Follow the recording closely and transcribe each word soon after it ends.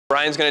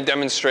Brian's going to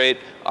demonstrate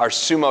our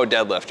sumo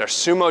deadlift. Our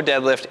sumo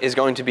deadlift is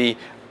going to be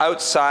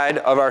outside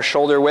of our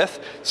shoulder width.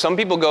 Some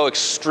people go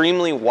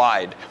extremely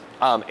wide.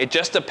 It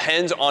just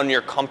depends on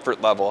your comfort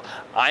level.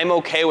 I'm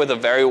okay with a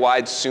very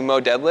wide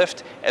sumo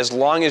deadlift as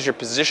long as your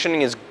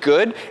positioning is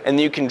good and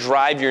you can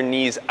drive your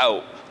knees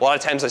out. A lot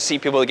of times I see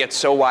people that get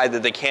so wide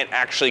that they can't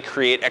actually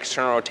create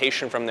external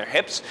rotation from their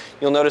hips.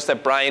 You'll notice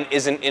that Brian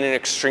isn't in an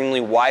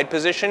extremely wide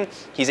position.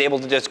 He's able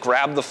to just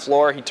grab the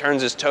floor, he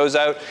turns his toes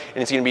out, and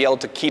he's gonna be able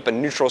to keep a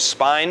neutral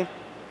spine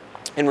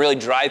and really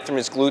drive through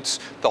his glutes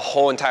the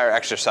whole entire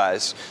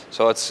exercise.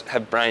 So let's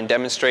have Brian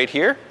demonstrate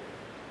here.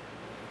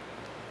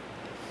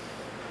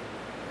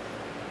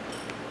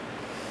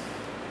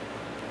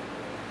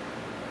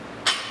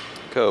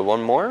 Go,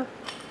 one more.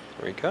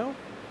 There we go.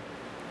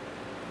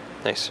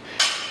 Nice.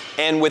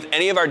 And with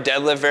any of our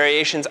deadlift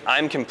variations,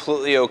 I'm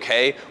completely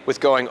okay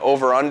with going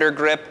over-under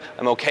grip.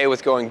 I'm okay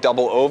with going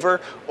double over.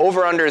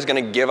 Over-under is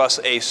gonna give us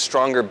a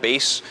stronger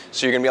base,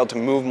 so you're gonna be able to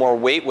move more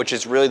weight, which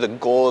is really the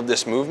goal of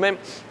this movement,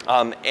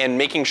 and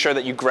making sure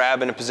that you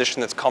grab in a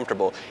position that's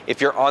comfortable. If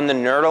you're on the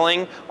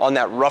knurling, on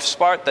that rough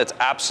spot, that's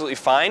absolutely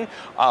fine.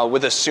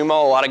 With a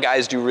sumo, a lot of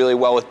guys do really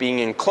well with being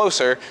in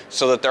closer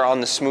so that they're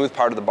on the smooth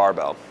part of the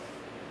barbell.